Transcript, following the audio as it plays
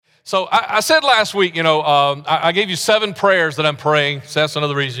So I said last week, I gave you 7 prayers that I'm praying. So that's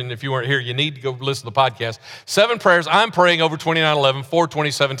another reason, if you weren't here, you need to go listen to the podcast. 7 prayers I'm praying over 29/11 for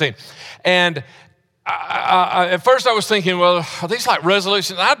 2017. And at first I was thinking, well, are these like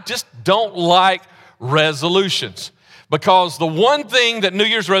resolutions? I just don't like resolutions, because the one thing that New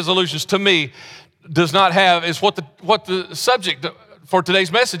Year's resolutions to me does not have is what the subject for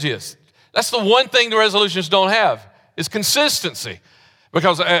today's message is. That's the one thing the resolutions don't have, is consistency.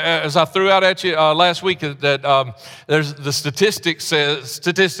 Because as I threw out at you last week, that there's the statistics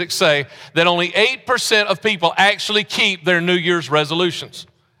say that only 8% of people actually keep their New Year's resolutions.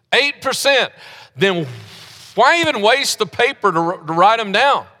 8%. Then why even waste the paper to write them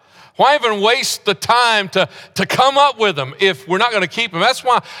down? Why even waste the time to come up with them if we're not going to keep them? That's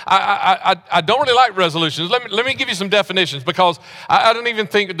why I don't really like resolutions. Let me give you some definitions, because I don't even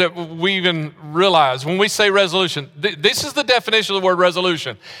think that we even realize when we say resolution. This is the definition of the word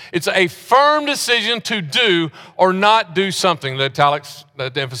resolution. It's a firm decision to do or not do something. The italics,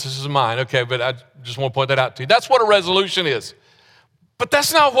 the emphasis is mine. Okay, but I just want to point that out to you. That's what a resolution is. But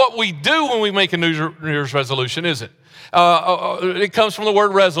that's not what we do when we make a New Year's resolution, is it? It comes from the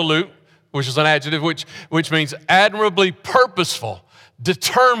word resolute, which is an adjective, which means admirably purposeful,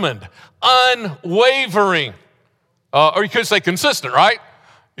 determined, unwavering, or you could say consistent, right?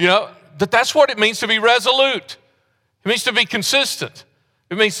 That's what it means to be resolute. It means to be consistent.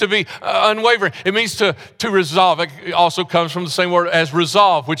 It means to be unwavering. It means to resolve. It also comes from the same word as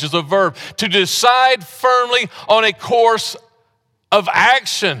resolve, which is a verb. To decide firmly on a course of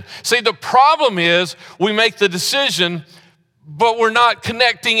action. See, the problem is we make the decision, but we're not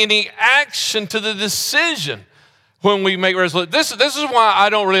connecting any action to the decision when we make resolutions. This is why I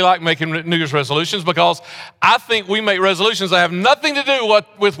don't really like making New Year's resolutions, because I think we make resolutions that have nothing to do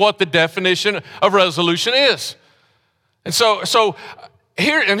with what the definition of resolution is. And so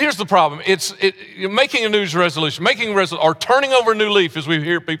here's the problem. It's making a New Year's resolution, or turning over a new leaf, as we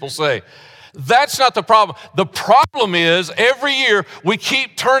hear people say. That's not the problem. The problem is every year we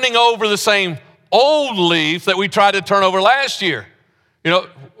keep turning over the same old leaf that we tried to turn over last year.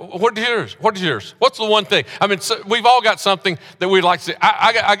 What is yours? What's the one thing? I mean, we've all got something that we'd like to see.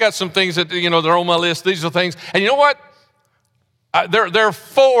 I got some things that, they're on my list. These are things. And you know what? There are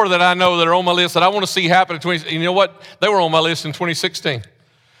 4 that I know that are on my list that I want to see happen in 20. And you know what? They were on my list in 2016.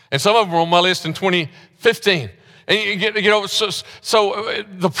 And some of them were on my list in 2015. And so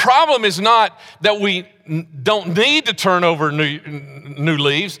the problem is not that we don't need to turn over new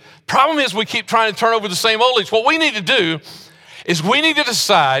leaves. Problem is we keep trying to turn over the same old leaves. What we need to do is we need to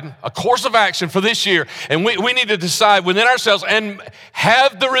decide a course of action for this year, and we need to decide within ourselves and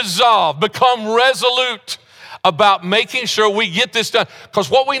have the resolve, become resolute about making sure we get this done. Because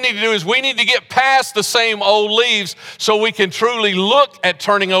what we need to do is we need to get past the same old leaves so we can truly look at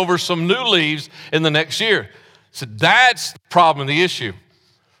turning over some new leaves in the next year. So that's the problem, the issue.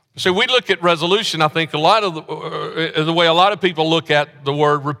 So we look at resolution, I think, a lot of the way a lot of people look at the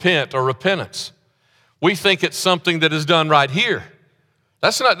word repent or repentance. We think it's something that is done right here.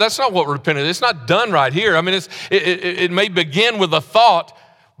 That's not what repentance is. It's not done right here. I mean, it may begin with a thought,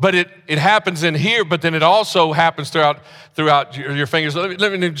 but it happens in here, but then it also happens throughout your fingers.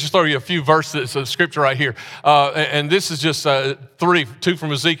 Let me just throw you a few verses of scripture right here. And this is just 2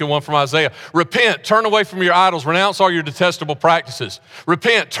 from Ezekiel, 1 from Isaiah. Repent, turn away from your idols, renounce all your detestable practices.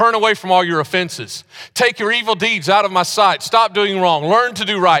 Repent, turn away from all your offenses. Take your evil deeds out of my sight. Stop doing wrong. Learn to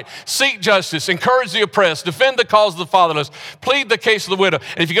do right. Seek justice. Encourage the oppressed. Defend the cause of the fatherless. Plead the case of the widow.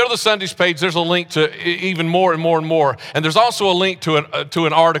 And if you go to the Sundays page, there's a link to even more and more and more. And there's also a link to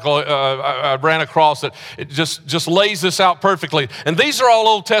an article I ran across that it just lays this out perfectly. And these are all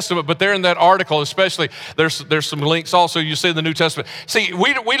Old Testament, but they're in that article especially. There's some links also you see in the New Testament. See,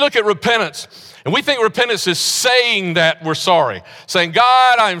 we look at repentance, and we think repentance is saying that we're sorry. Saying,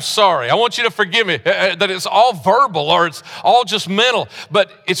 God, I'm sorry. I want you to forgive me. That it's all verbal or it's all just mental.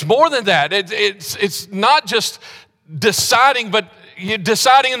 But it's more than that. It's not just deciding, but you're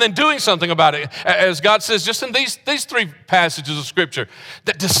deciding and then doing something about it. As God says, just in these 3 passages of Scripture,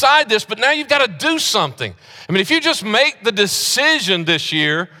 that decide this, but now you've got to do something. I mean, if you just make the decision this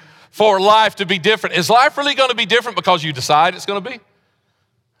year for life to be different, is life really going to be different because you decide it's going to be?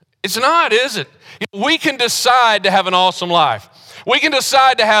 It's not, is it? We can decide to have an awesome life. We can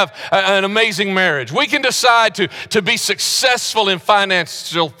decide to have an amazing marriage. We can decide to be successful in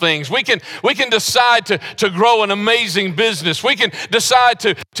financial things. We can decide to grow an amazing business. We can decide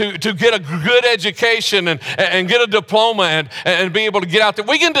to get a good education and get a diploma and be able to get out there.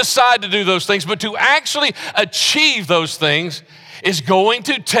 We can decide to do those things, but to actually achieve those things is going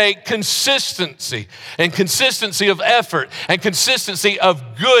to take consistency and consistency of effort and consistency of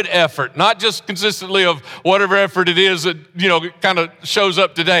good effort, not just consistently of whatever effort it is that, kind of shows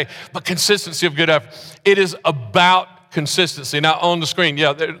up today, but consistency of good effort. It is about consistency. Now on the screen,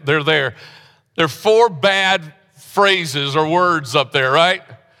 yeah, they're there. There are 4 bad phrases or words up there, right?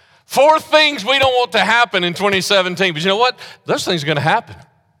 4 things we don't want to happen in 2017. But you know what? Those things are going to happen.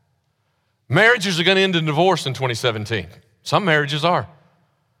 Marriages are going to end in divorce in 2017. Some marriages are.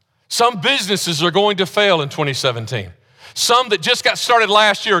 Some businesses are going to fail in 2017. Some that just got started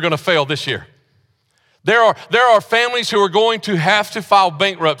last year are going to fail this year. There are families who are going to have to file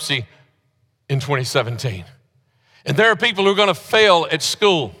bankruptcy in 2017. And there are people who are going to fail at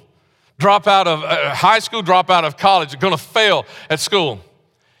school, drop out of high school, drop out of college, are going to fail at school.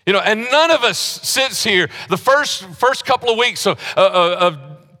 And none of us sits here the first couple of weeks of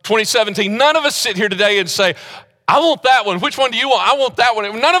 2017, none of us sit here today and say, I want that one. Which one do you want? I want that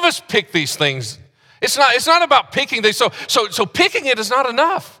one. None of us pick these things. It's not about picking these. So picking it is not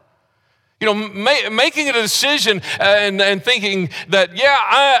enough. Making a decision and thinking that,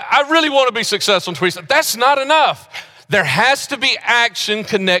 I really want to be successful in 2017, that's not enough. There has to be action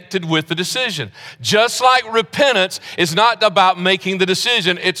connected with the decision. Just like repentance is not about making the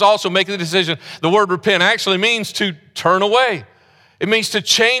decision, it's also making the decision. The word repent actually means to turn away. It means to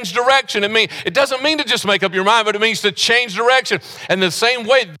change direction. It doesn't mean to just make up your mind, but it means to change direction. And the same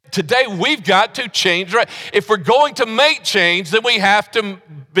way, today we've got to change direction. If we're going to make change, then we have to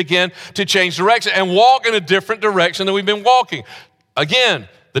begin to change direction and walk in a different direction than we've been walking. Again,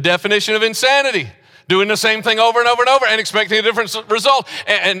 the definition of insanity. Doing the same thing over and over and over and expecting a different result.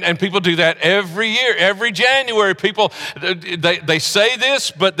 And people do that every year, every January. People, they say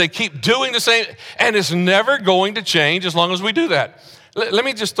this, but they keep doing the same, and it's never going to change as long as we do that. Let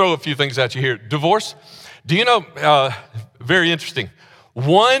me just throw a few things at you here. Divorce. Do you know, very interesting,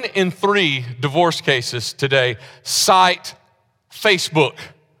 1 in 3 divorce cases today cite Facebook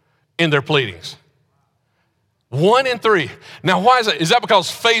in their pleadings. 1 in 3. Now, why is that? Is that because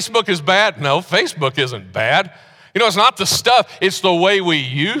Facebook is bad? No, Facebook isn't bad. It's not the stuff, it's the way we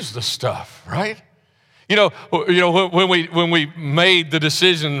use the stuff, right? When we made the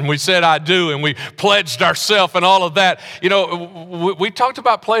decision, we said I do, and we pledged ourselves and all of that. We talked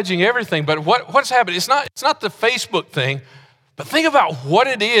about pledging everything, but what's happened? It's not the Facebook thing, but think about what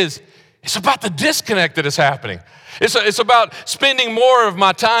it is. It's about the disconnect that is happening. It's about spending more of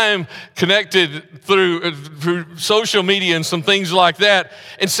my time connected through social media and some things like that,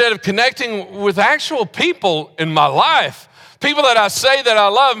 instead of connecting with actual people in my life. People that I say that I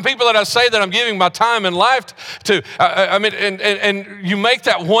love and people that I say that I'm giving my time and life to. And you make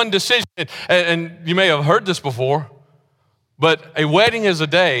that one decision, and you may have heard this before, but a wedding is a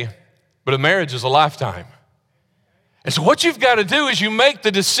day, but a marriage is a lifetime. And so what you've got to do is you make the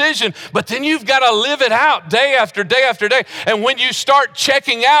decision, but then you've got to live it out day after day after day. And when you start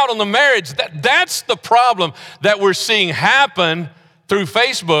checking out on the marriage, that's the problem that we're seeing happen through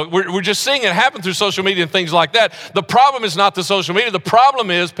Facebook. We're just seeing it happen through social media and things like that. The problem is not the social media. The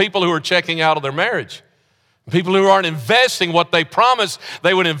problem is people who are checking out of their marriage. People who aren't investing what they promised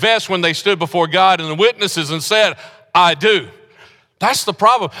they would invest when they stood before God and the witnesses and said, I do. That's the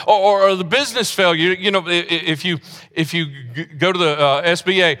problem. Or the business failure. If you go to the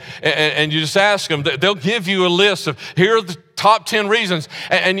SBA and you just ask them, they'll give you a list of, here are the top 10 reasons.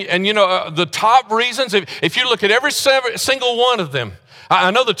 And the top reasons, if you look at every single one of them,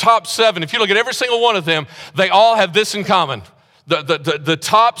 I know the top 7, if you look at every single one of them, they all have this in common. The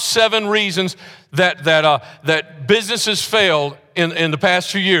top 7 reasons that businesses failed in the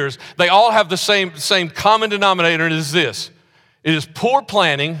past few years, they all have the same common denominator, and it is this. It is poor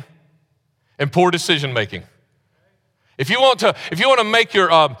planning and poor decision making. If you want to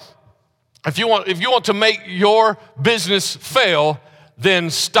make your business fail, then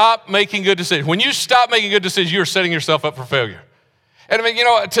stop making good decisions. When you stop making good decisions, you're setting yourself up for failure. And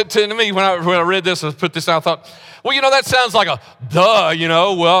to me, when I read this, I put this out, I thought, that sounds like a duh,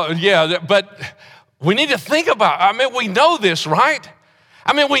 well, yeah, but we need to think about it. We know this, right?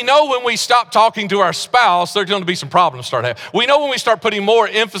 We know when we stop talking to our spouse, there's going to be some problems start happening. We know when we start putting more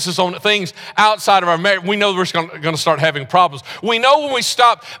emphasis on things outside of our marriage, we know we're going to start having problems. We know when we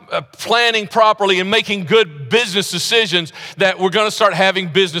stop planning properly and making good business decisions that we're going to start having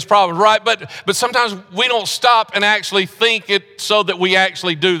business problems, right? But sometimes we don't stop and actually think it so that we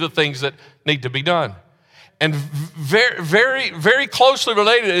actually do the things that need to be done. And very, very, very closely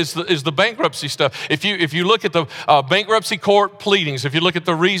related is the bankruptcy stuff. If you look at the bankruptcy court pleadings, if you look at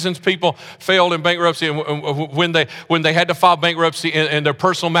the reasons people failed in bankruptcy and when they had to file bankruptcy in their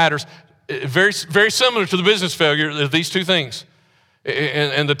personal matters, very, very similar to the business failure, these two things.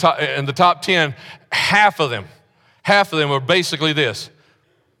 In the top 10, half of them are basically this: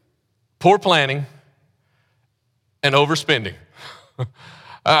 poor planning and overspending.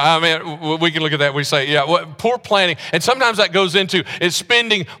 I mean, we can look at that. We say, poor planning. And sometimes that goes into is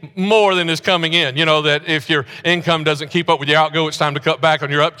spending more than is coming in. You know, that if your income doesn't keep up with your outgo, it's time to cut back on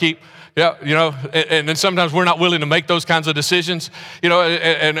your upkeep. Yeah, you know, and then sometimes we're not willing to make those kinds of decisions, you know,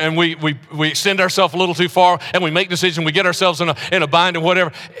 and we extend ourselves a little too far, and we make decisions, we get ourselves in a bind and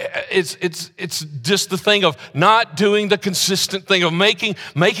whatever. It's just the thing of not doing the consistent thing of making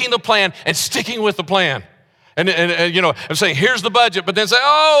the plan and sticking with the plan. And you know, I'm saying, here's the budget, but then say,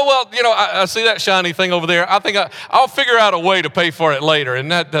 oh, well, you know, I see that shiny thing over there. I think I'll figure out a way to pay for it later, and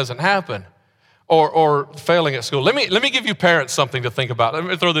that doesn't happen. Or failing at school. Let me give you parents something to think about. Let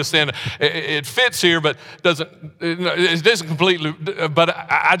me throw this in. It fits here, but it doesn't completely. But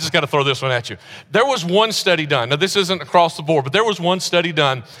I just got to throw this one at you. There was one study done. Now this isn't across the board, but there was one study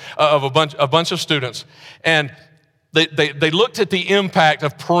done of a bunch of students, and they looked at the impact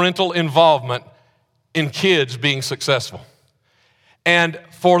of parental involvement in kids being successful. And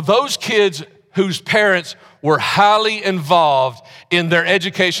for those kids whose parents were highly involved in their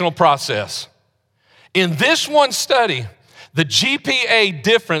educational process, in this one study, the GPA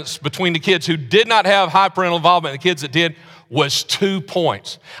difference between the kids who did not have high parental involvement and the kids that did was 2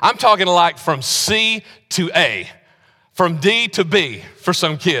 points. I'm talking like from C to A, from D to B for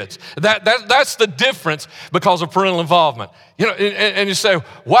some kids. That's the difference because of parental involvement. You know, and you say,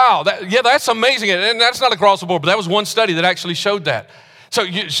 wow, that's amazing. And that's not across the board, but that was one study that actually showed that. So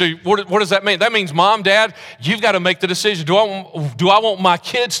what does that mean? That means, Mom, Dad, you've got to make the decision. Do I want my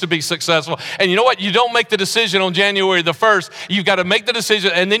kids to be successful? And you know what? You don't make the decision on January the 1st. You've got to make the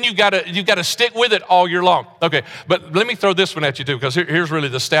decision, and then you've got to stick with it all year long. Okay, but let me throw this one at you too, because here's really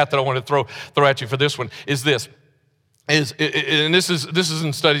the stat that I want to throw at you for this one. And this is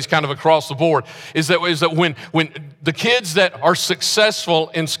in studies kind of across the board, is that when the kids that are successful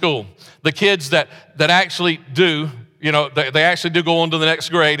in school, the kids that actually do, you know, they actually do go on to the next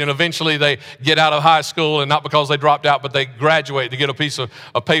grade, and eventually they get out of high school, and not because they dropped out, but they graduate to get a piece of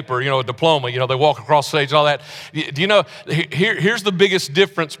paper, you know, a diploma, you know, they walk across the stage and all that. Do you know, here's the biggest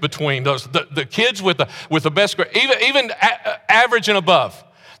difference between those, the kids with the best grade, even average and above,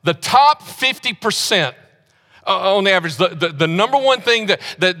 the top 50%, on the average, the number one thing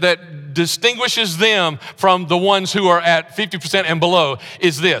that distinguishes them from the ones who are at 50% and below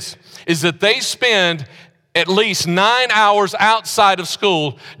is that they spend at least 9 hours outside of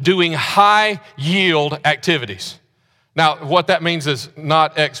school doing high yield activities. Now, what that means is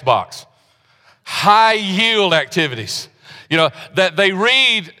not Xbox. High yield activities. You know, that they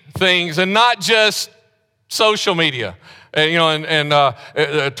read things and not just social media. You know,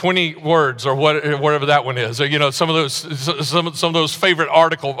 and 20 words or whatever that one is. You know, some of those favorite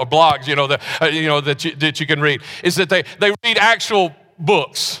article or blogs, you know, that you can read, is that they read actual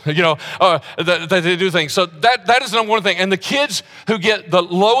books, you know, that they do things. So that is the number one thing. And the kids who get the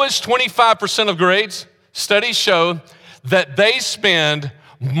lowest 25% of grades, studies show that they spend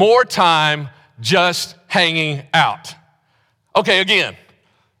more time just hanging out. Okay, again,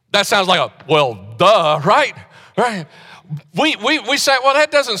 that sounds like duh, right? Right. We say, well,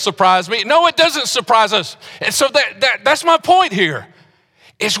 that doesn't surprise me. No, it doesn't surprise us. And so that's my point here,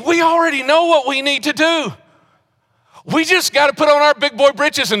 is we already know what we need to do. We just got to put on our big boy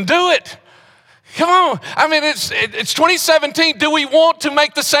britches and do it. Come on. I mean, it's 2017. Do we want to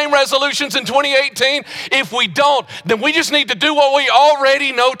make the same resolutions in 2018? If we don't, then we just need to do what we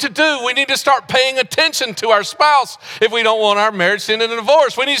already know to do. We need to start paying attention to our spouse if we don't want our marriage to end in a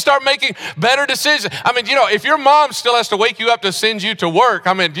divorce. We need to start making better decisions. I mean, you know, if your mom still has to wake you up to send you to work,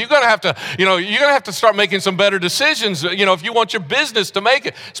 I mean, you're going to have to start making some better decisions, you know, if you want your business to make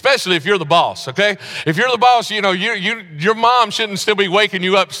it, especially if you're the boss, okay? If you're the boss, you know, your mom shouldn't still be waking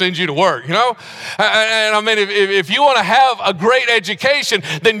you up to send you to work, you know? And I mean, if you want to have a great education,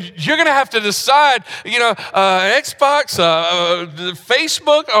 then you're going to have to decide, you know, Xbox,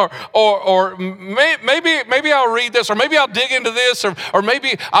 Facebook, or maybe I'll read this, or maybe I'll dig into this, or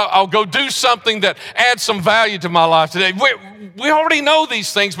maybe I'll go do something that adds some value to my life today. We already know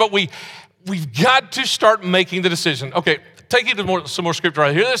these things, but we've got to start making the decision. Okay. Take you to some more scripture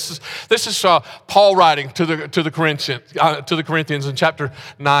right here. This is Paul writing to the Corinthians in chapter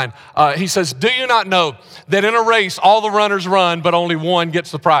 9. He says, "Do you not know that in a race all the runners run, but only one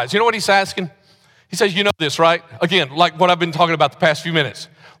gets the prize?" You know what he's asking? He says, "You know this, right?" Again, like what I've been talking about the past few minutes.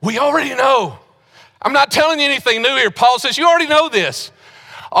 We already know. I'm not telling you anything new here. Paul says, you already know this.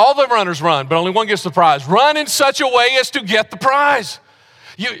 All the runners run, but only one gets the prize. Run in such a way as to get the prize.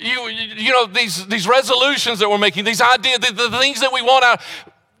 You know, these resolutions that we're making, these ideas, the things that we want out,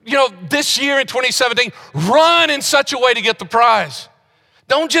 you know, this year in 2017, run in such a way to get the prize.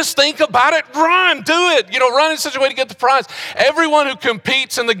 Don't just think about it, run, do it. You know, run in such a way to get the prize. Everyone who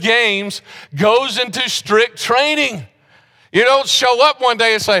competes in the games goes into strict training. You don't show up one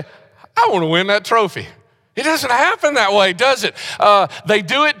day and say, I want to win that trophy. It doesn't happen that way, does it? They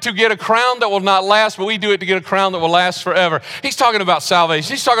do it to get a crown that will not last, but we do it to get a crown that will last forever. He's talking about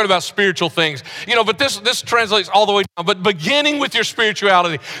salvation. He's talking about spiritual things. You know, but this translates all the way down. But beginning with your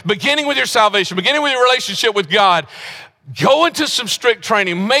spirituality, beginning with your salvation, beginning with your relationship with God, go into some strict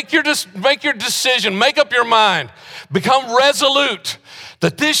training. Make your decision. Make up your mind. Become resolute.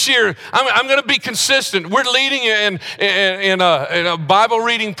 That this year, I'm going to be consistent. We're leading in a Bible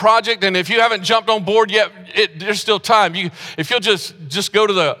reading project, and if you haven't jumped on board yet, there's still time. If you'll just go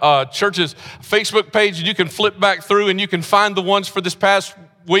to the church's Facebook page, and you can flip back through, and you can find the ones for this past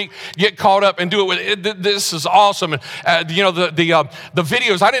week, get caught up and do it with it. This is awesome. And you know, the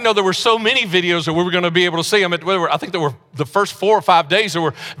videos, I didn't know there were so many videos that we were going to be able to see them. I think there were the first 4 or 5 days there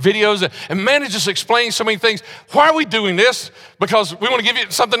were videos, and man, it just explains so many things. Why are we doing this? Because we want to give you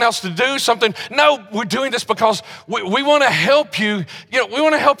something else to do, something. No, we're doing this because we want to help you. You know, we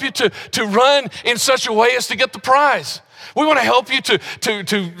want to help you to run in such a way as to get the prize. We want to help you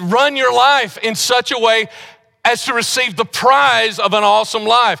to run your life in such a way as to receive the prize of an awesome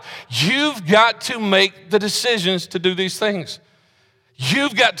life. You've got to make the decisions to do these things.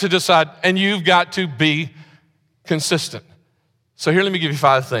 You've got to decide, and you've got to be consistent. So here, let me give you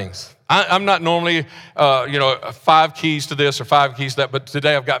 5 things. I'm not normally, 5 keys to this or 5 keys to that, but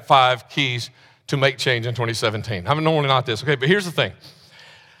today I've got 5 keys to make change in 2017. I'm normally not this, okay? But here's the thing.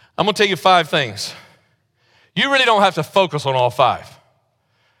 I'm going to tell you 5 things. You really don't have to focus on all 5.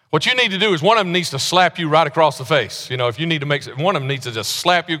 What you need to do is one of them needs to slap you right across the face. You know, if you need to make it, one of them needs to just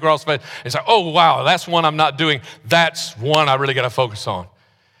slap you across the face and say, oh, wow, that's one I'm not doing. That's one I really got to focus on.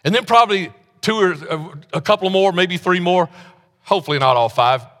 And then probably 2 or a couple more, maybe 3 more, hopefully not all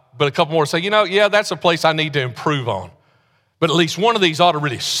 5, but a couple more say, you know, yeah, that's a place I need to improve on. But at least one of these ought to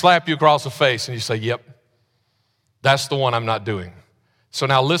really slap you across the face and you say, yep, that's the one I'm not doing. So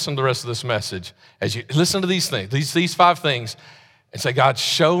now listen to the rest of this message. As you listen to these things, these 5 things, and say, God,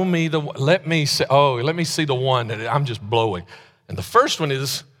 show me let me see the one that I'm just blowing. And the first one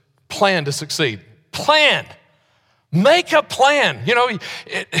is plan to succeed. Plan. Make a plan. You know,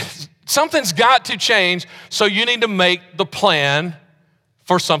 something's got to change, so you need to make the plan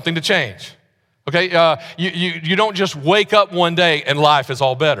for something to change. Okay, you don't just wake up one day and life is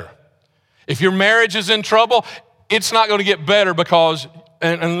all better. If your marriage is in trouble, it's not going to get better because,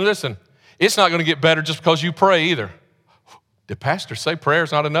 and listen, it's not going to get better just because you pray either. Did pastors say prayer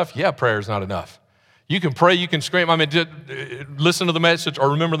is not enough? Yeah, prayer is not enough. You can pray, you can scream. I mean, listen to the message or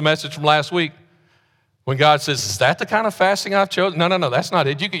remember the message from last week when God says, is that the kind of fasting I've chosen? No, that's not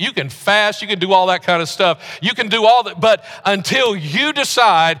it. You can fast, you can do all that kind of stuff. You can do all that, but until you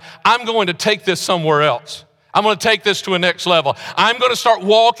decide, I'm going to take this somewhere else. I'm going to take this to a next level. I'm going to start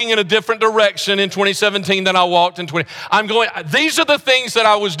walking in a different direction in 2017 than I walked in 20. These are the things that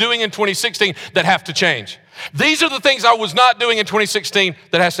I was doing in 2016 that have to change. These are the things I was not doing in 2016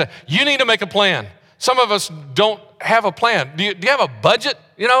 that has to, you need to make a plan. Some of us don't have a plan. Do you have a budget?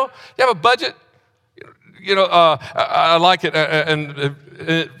 You know, you have a budget? You know, I like it, and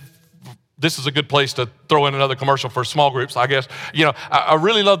this is a good place to throw in another commercial for small groups, I guess. You know, I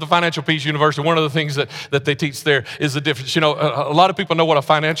really love the Financial Peace University. One of the things that they teach there is the difference. You know, a lot of people know what a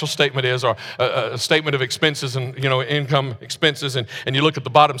financial statement is, or a statement of expenses and, you know, income expenses. And you look at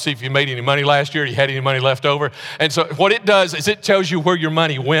the bottom, see if you made any money last year, you had any money left over. And so what it does is it tells you where your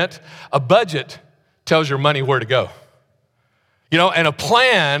money went. A budget tells your money where to go. You know, and a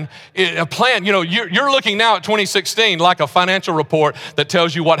plan, you know, you're looking now at 2016 like a financial report that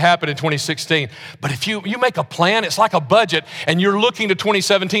tells you what happened in 2016. But if you make a plan, it's like a budget, and you're looking to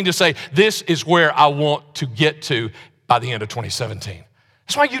 2017 to say, this is where I want to get to by the end of 2017.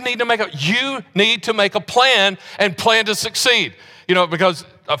 That's why you need to make a plan and plan to succeed. You know, because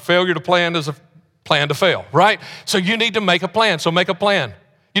a failure to plan is a plan to fail, right? So you need to make a plan, so make a plan.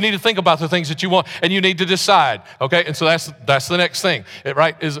 You need to think about the things that you want, and you need to decide, okay? And so that's the next thing,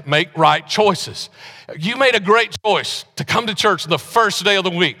 right, is make right choices. You made a great choice to come to church the first day of the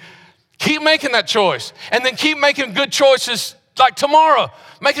week. Keep making that choice, and then keep making good choices like tomorrow,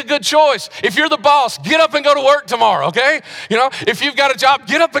 make a good choice. If you're the boss, get up and go to work tomorrow, okay? You know, if you've got a job,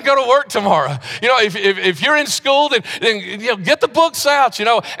 get up and go to work tomorrow. You know, if you're in school, then you know, get the books out, you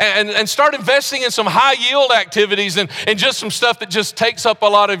know, and start investing in some high yield activities and just some stuff that just takes up a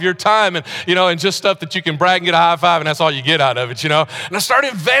lot of your time and, you know, and just stuff that you can brag and get a high five and that's all you get out of it, you know. And start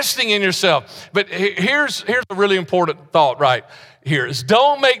investing in yourself. But here's a really important thought right here is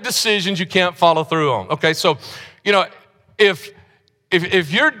don't make decisions you can't follow through on. Okay, so, you know, if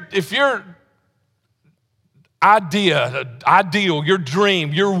your ideal, your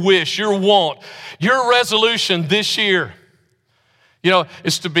dream, your wish, your want, your resolution this year, you know,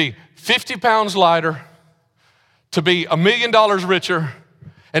 is to be 50 pounds lighter, to be $1 million richer,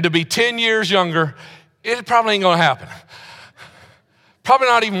 and to be 10 years younger, it probably ain't gonna happen. Probably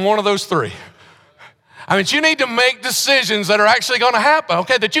not even one of those three. I mean, you need to make decisions that are actually gonna happen,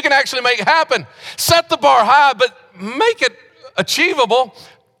 okay, that you can actually make happen. Set the bar high, but make it achievable.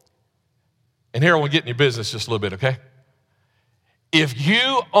 And here I want to get in your business just a little bit, okay? If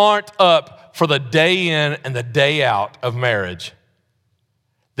you aren't up for the day in and the day out of marriage,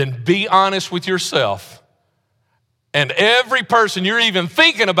 then be honest with yourself and every person you're even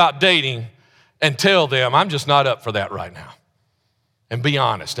thinking about dating and tell them, I'm just not up for that right now. And be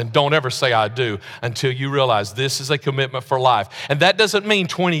honest, and don't ever say I do until you realize this is a commitment for life. And that doesn't mean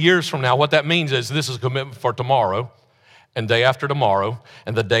 20 years from now. What that means is this is a commitment for tomorrow, and day after tomorrow,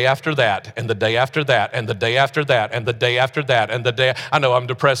 and the day after that, and the day after that, and the day after that, and the day after that, and the day. I know I'm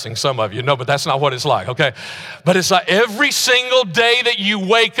depressing some of you, no, but that's not what it's like, okay? But it's like every single day that you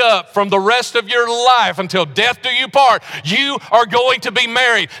wake up from the rest of your life until death do you part, you are going to be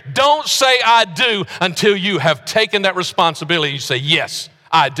married. Don't say I do until you have taken that responsibility. You say, yes,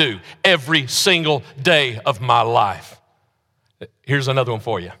 I do, every single day of my life. Here's another one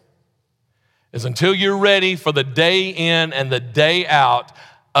for you. Is until you're ready for the day in and the day out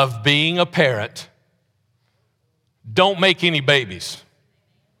of being a parent, don't make any babies.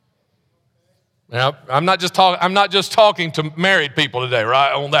 Now, I'm not just talking to married people today,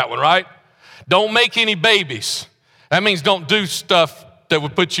 right? On that one, right? Don't make any babies. That means don't do stuff that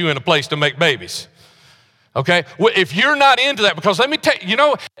would put you in a place to make babies. Okay? If you're not into that, because let me tell you, you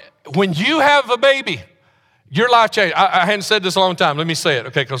know, when you have a baby, your life changes. I hadn't said this a long time. Let me say it,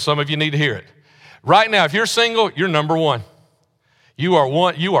 okay, because some of you need to hear it. Right now, if you're single, you're number one. You are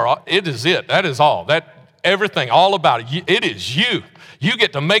one, it is it. That is all. Everything, all about it. It is you. You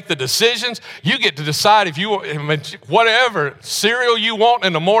get to make the decisions. You get to decide if you, whatever cereal you want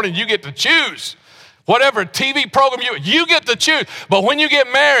in the morning, you get to choose. Whatever TV program you get to choose. But when you get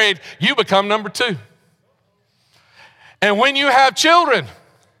married, you become number two. And when you have children,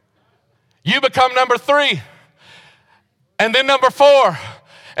 you become number three. And then number four.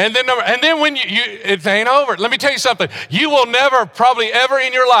 And then when it ain't over. Let me tell you something. You will never, probably ever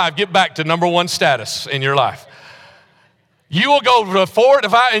in your life, get back to number one status in your life. You will go to 4 to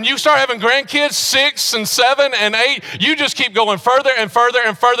 5, and you start having grandkids, 6 and 7 and 8. You just keep going further and further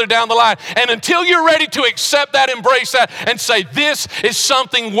and further down the line. And until you're ready to accept that, embrace that, and say, this is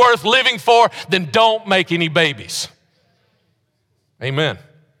something worth living for, then don't make any babies. Amen.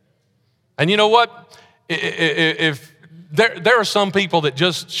 And you know what? If there are some people that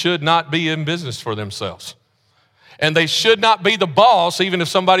just should not be in business for themselves. And they should not be the boss, even if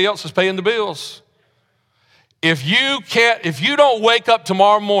somebody else is paying the bills. If you don't wake up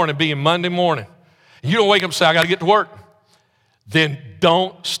tomorrow morning, being Monday morning, you don't wake up and say, I got to get to work, then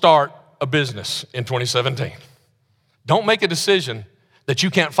don't start a business in 2017. Don't make a decision that you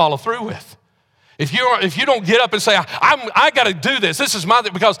can't follow through with. If you don't get up and say, I got to do this, this is my,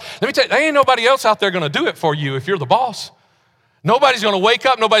 because let me tell you, there ain't nobody else out there going to do it for you if you're the boss. Nobody's going to wake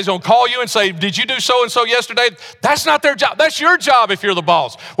up, nobody's going to call you and say, did you do so-and-so yesterday? That's not their job. That's your job if you're the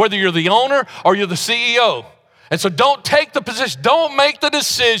boss, whether you're the owner or you're the CEO. And so don't take the position, don't make the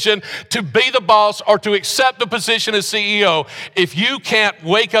decision to be the boss or to accept the position as CEO if you can't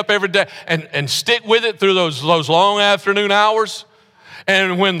wake up every day and stick with it through those long afternoon hours.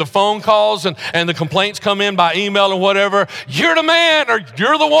 And when the phone calls and the complaints come in by email and whatever, you're the man or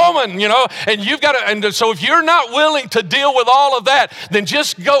you're the woman, you know, and you've got to, and so if you're not willing to deal with all of that, then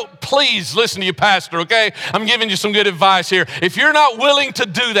just go, please listen to your pastor, okay? I'm giving you some good advice here. If you're not willing to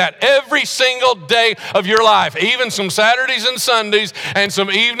do that every single day of your life, even some Saturdays and Sundays and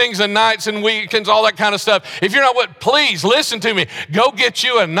some evenings and nights and weekends, all that kind of stuff, if you're not, please listen to me. Go get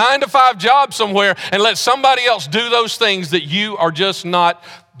you a 9-to-5 job somewhere and let somebody else do those things that you are just not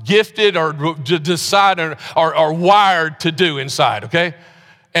gifted or decide or wired to do inside, okay?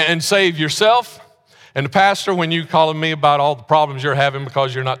 And save yourself, And the pastor, when you calling me about all the problems you're having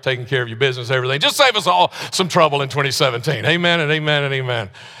because you're not taking care of your business, everything, just save us all some trouble in 2017. Amen and amen and amen.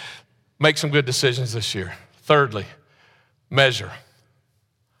 Make some good decisions this year. Thirdly, measure.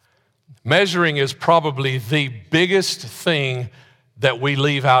 Measuring is probably the biggest thing that we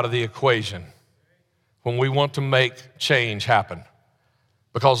leave out of the equation when we want to make change happen,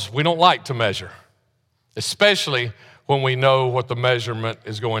 because we don't like to measure, especially when we know what the measurement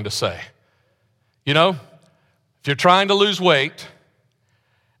is going to say. You know, if you're trying to lose weight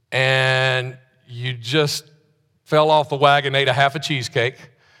and you just fell off the wagon, ate a half a cheesecake,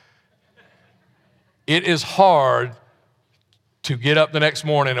 it is hard to get up the next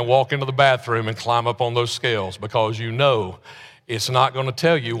morning and walk into the bathroom and climb up on those scales, because you know it's not going to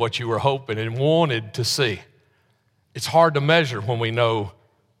tell you what you were hoping and wanted to see. It's hard to measure when we know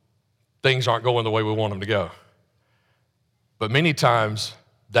things aren't going the way we want them to go. But many times,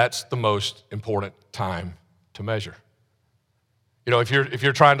 that's the most important time to measure. You know, if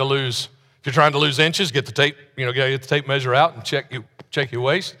you're trying to lose inches, get the tape, get the tape measure out and check your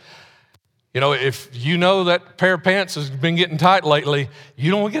waist. You know, if you know that pair of pants has been getting tight lately,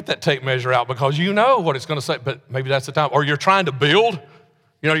 you don't get that tape measure out because you know what it's going to say, but maybe that's the time. Or you're trying to build,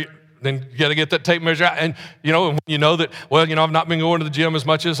 then you got to get that tape measure out. And, you know that, I've not been going to the gym as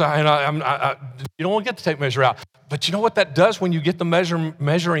much as you don't want to get the tape measure out. But you know what that does when you get the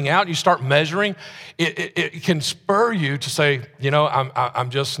measuring out, you start measuring, it can spur you to say, I'm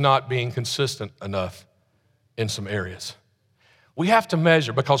just not being consistent enough in some areas. We have to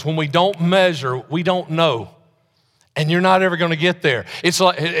measure, because when we don't measure, we don't know. And you're not ever going to get there. It's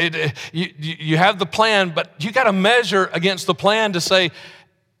like you have the plan, but you got to measure against the plan to say,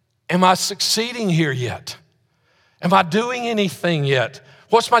 am I succeeding here yet? Am I doing anything yet?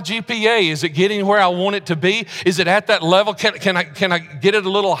 What's my GPA? Is it getting where I want it to be? Is it at that level? Can I get it a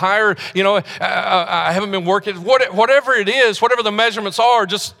little higher? I haven't been working. Whatever it is, whatever the measurements are,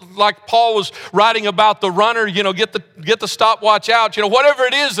 just like Paul was writing about the runner, get the stopwatch out. Whatever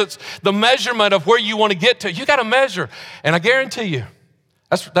it is, that's the measurement of where you want to get to. You got to measure, and I guarantee you,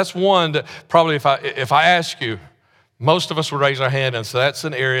 that's one that probably if I ask you, most of us would raise our hand and say, that's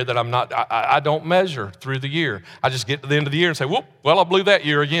an area that I don't measure through the year. I just get to the end of the year and say, I blew that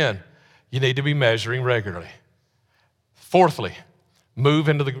year again. You need to be measuring regularly. Fourthly, move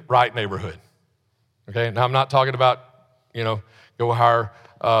into the right neighborhood. Okay, now I'm not talking about, go hire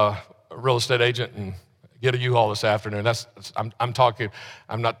a real estate agent and get a U-Haul this afternoon. I'm talking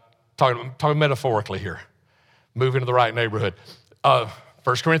metaphorically here. Move into the right neighborhood.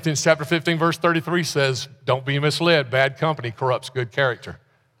 1 Corinthians chapter 15, verse 33 says, don't be misled. Bad company corrupts good character.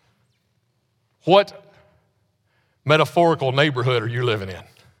 What metaphorical neighborhood are you living in?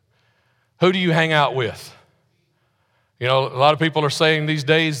 Who do you hang out with? A lot of people are saying these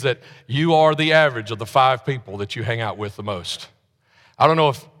days that you are the average of the 5 people that you hang out with the most. I don't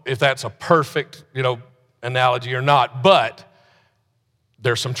know if that's a perfect, analogy or not, but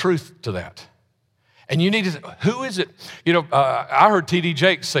there's some truth to that. And you need to, who is it? I heard T.D.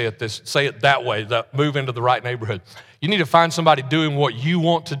 Jakes say it that way, that move into the right neighborhood. You need to find somebody doing what you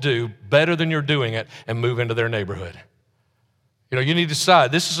want to do better than you're doing it and move into their neighborhood. You need to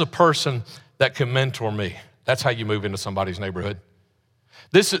decide, this is a person that can mentor me. That's how you move into somebody's neighborhood.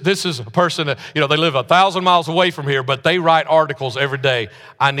 This is a person that, they live 1,000 miles away from here, but they write articles every day.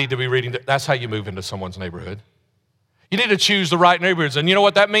 I need to be reading. That's how you move into someone's neighborhood. You need to choose the right neighborhoods. And you know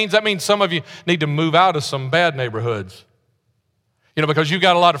what that means? That means some of you need to move out of some bad neighborhoods. Because you've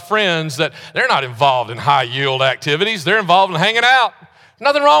got a lot of friends that they're not involved in high yield activities. They're involved in hanging out.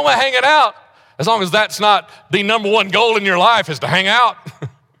 Nothing wrong with hanging out, as long as that's not the number one goal in your life is to hang out.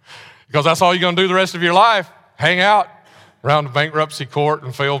 Because that's all you're going to do the rest of your life, hang out around the bankruptcy court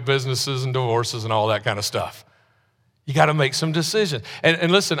and failed businesses and divorces and all that kind of stuff. You got to make some decisions. And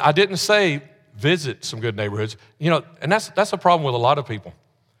listen, I didn't say visit some good neighborhoods. And that's a problem with a lot of people.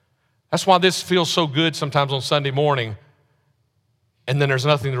 That's why this feels so good sometimes on Sunday morning, and then there's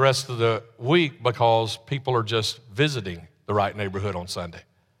nothing the rest of the week, because people are just visiting the right neighborhood on Sunday.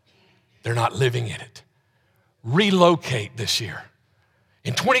 They're not living in it. Relocate this year.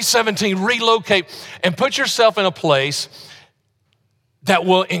 In 2017, relocate and put yourself in a place that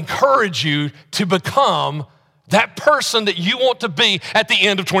will encourage you to become that person that you want to be at the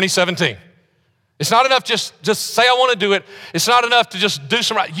end of 2017. It's not enough just say I want to do it. It's not enough to just do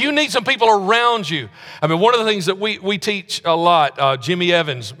some right. You need some people around you. One of the things that we teach a lot, Jimmy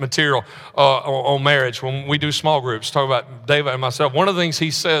Evans material on marriage, when we do small groups, talk about David and myself, one of the things he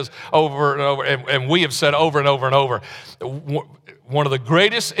says over and over, and we have said over and over and over, one of the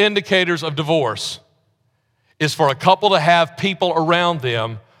greatest indicators of divorce is for a couple to have people around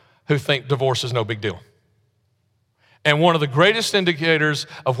them who think divorce is no big deal. And one of the greatest indicators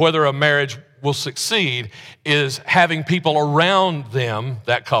of whether a marriage will succeed is having people around them,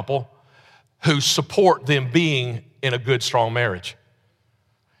 that couple, who support them being in a good, strong marriage.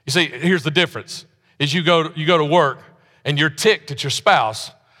 You see, here's the difference, is you go to work and you're ticked at your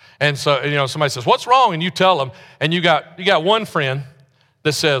spouse, and so somebody says, what's wrong? And you tell them, and you got one friend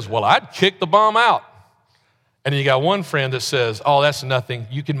that says, well, I'd kick the bum out. And then you got one friend that says, oh, that's nothing,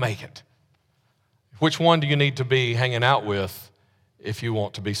 you can make it. Which one do you need to be hanging out with if you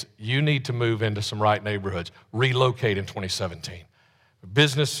want to be? You need to move into some right neighborhoods. Relocate in 2017.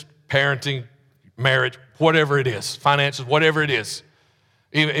 Business, parenting, marriage, whatever it is, finances, whatever it is,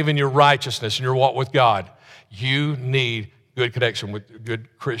 even your righteousness and your walk with God, you need good connection with good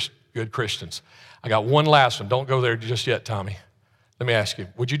Christians. I got one last one. Don't go there just yet, Tommy. Let me ask you,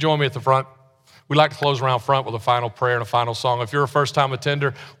 would you join me at the front? We'd like to close around front with a final prayer and a final song. If you're a first-time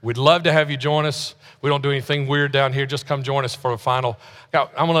attender, we'd love to have you join us. We don't do anything weird down here. Just come join us for a final.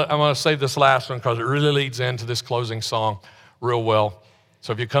 I'm gonna save this last one because it really leads into this closing song real well.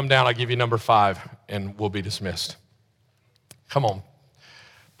 So if you come down, I'll give you number 5, and we'll be dismissed. Come on.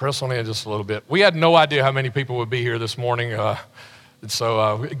 Press on in just a little bit. We had no idea how many people would be here this morning.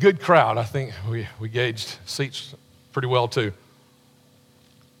 So good crowd. I think we gauged seats pretty well, too.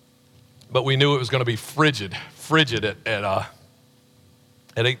 But we knew it was going to be frigid at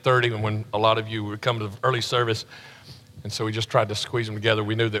 8:30 when a lot of you would come to the early service. And so we just tried to squeeze them together.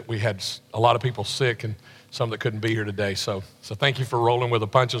 We knew that we had a lot of people sick and some that couldn't be here today. So thank you for rolling with the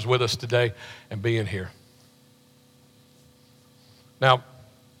punches with us today and being here. Now,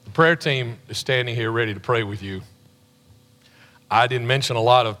 the prayer team is standing here ready to pray with you. I didn't mention a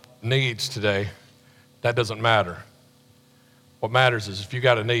lot of needs today. That doesn't matter. What matters is if you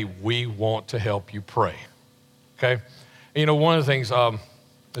got a need, we want to help you pray, okay? And one of the things,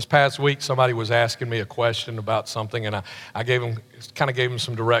 this past week, somebody was asking me a question about something, and I gave them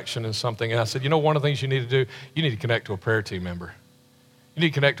some direction and something, and I said, one of the things you need to do, you need to connect to a prayer team member. You need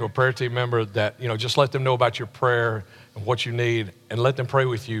to connect to a prayer team member that, just let them know about your prayer and what you need, and let them pray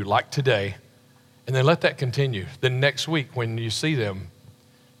with you like today, and then let that continue. Then next week when you see them,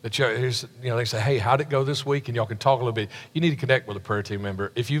 that they say, hey, how'd it go this week? And y'all can talk a little bit. You need to connect with a prayer team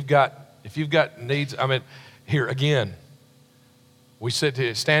member. If you've got needs, here again, we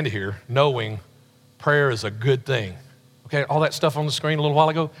stand here knowing prayer is a good thing. Okay, all that stuff on the screen a little while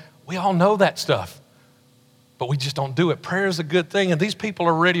ago, we all know that stuff, but we just don't do it. Prayer is a good thing, and these people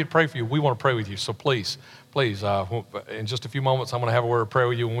are ready to pray for you. We want to pray with you, so please, in just a few moments, I'm going to have a word of prayer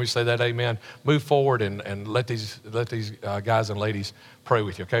with you. When we say that amen, move forward and let these guys and ladies pray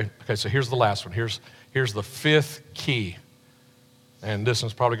with you, okay? Okay, so here's the last one. Here's the 5th key, and this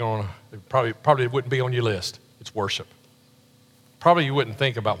one's probably wouldn't be on your list. It's worship. Probably you wouldn't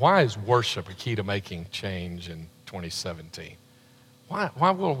think about, why is worship a key to making change in 2017?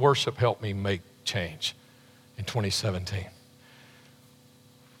 Why will worship help me make change in 2017?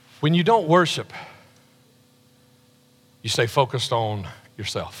 When you don't worship, you stay focused on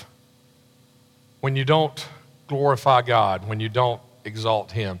yourself. When you don't glorify God, when you don't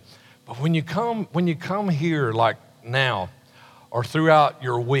exalt Him. But when you come here like now or throughout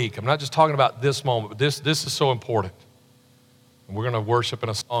your week, I'm not just talking about this moment, but this is so important. And we're going to worship in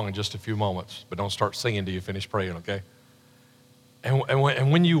a song in just a few moments, but don't start singing till you finish praying, okay? And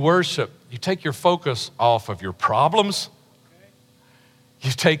when you worship, you take your focus off of your problems. You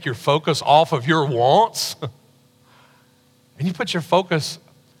take your focus off of your wants. And you put your focus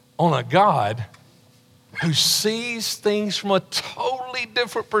on a God who sees things from a totally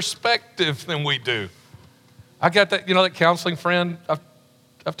different perspective than we do. I got that, that counseling friend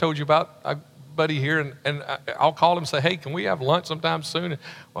I've told you about, a buddy here, and I'll call him and say, hey, can we have lunch sometime soon?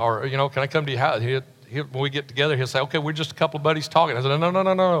 Or, can I come to your house? When we get together, he'll say, okay, we're just a couple of buddies talking. I said,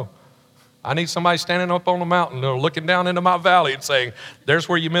 no. I need somebody standing up on the mountain looking down into my valley and saying, there's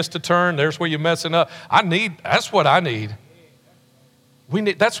where you missed a turn, there's where you're messing up. That's what I need.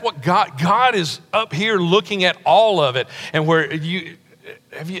 That's what God is up here looking at all of it. And where have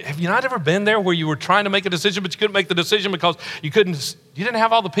you not ever been there where you were trying to make a decision, but you couldn't make the decision because you didn't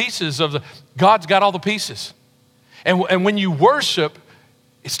have all the pieces God's got all the pieces. And when you worship,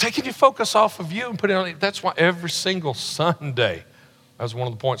 it's taking your focus off of you and putting it on. That's why every single Sunday, that was one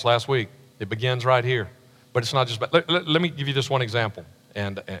of the points last week, it begins right here. But it's not just, let me give you just one example,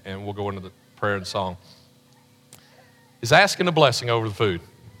 and we'll go into the prayer and song. Is asking a blessing over the food.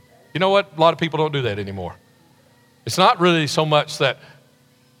 You know what? A lot of people don't do that anymore. It's not really so much that,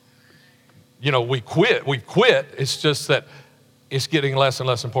 we quit. We've quit. It's just that it's getting less and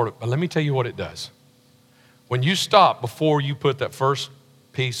less important. But let me tell you what it does. When you stop before you put that first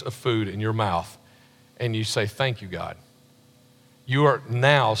piece of food in your mouth and you say, thank you, God, you are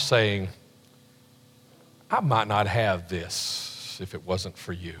now saying, I might not have this if it wasn't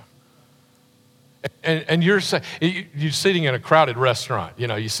for you. And you're sitting in a crowded restaurant,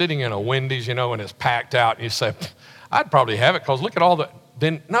 you're sitting in a Wendy's, and it's packed out, and you say, I'd probably have it because look at all the,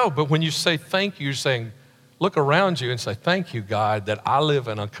 then no, but when you say thank you, you're saying, look around you and say, thank you, God, that I live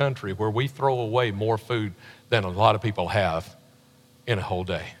in a country where we throw away more food than a lot of people have in a whole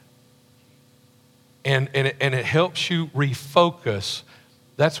day. And it helps you refocus.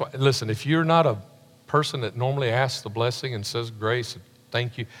 That's why, listen, if you're not a person that normally asks the blessing and says grace, and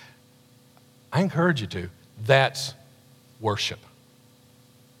thank you, I encourage you to. That's worship.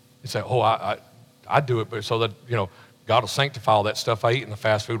 You say, oh, I do it but so that, God will sanctify all that stuff I eat in the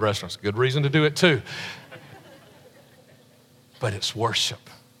fast food restaurants. Good reason to do it too. But it's worship.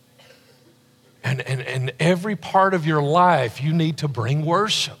 And every part of your life, you need to bring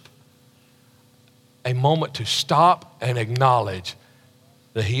worship. A moment to stop and acknowledge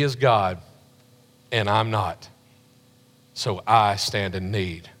that He is God and I'm not. So I stand in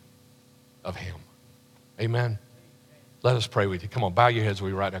need of Him. Amen. Let us pray with you. Come on, bow your heads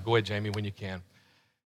with me right now. Go ahead, Jamie, when you can.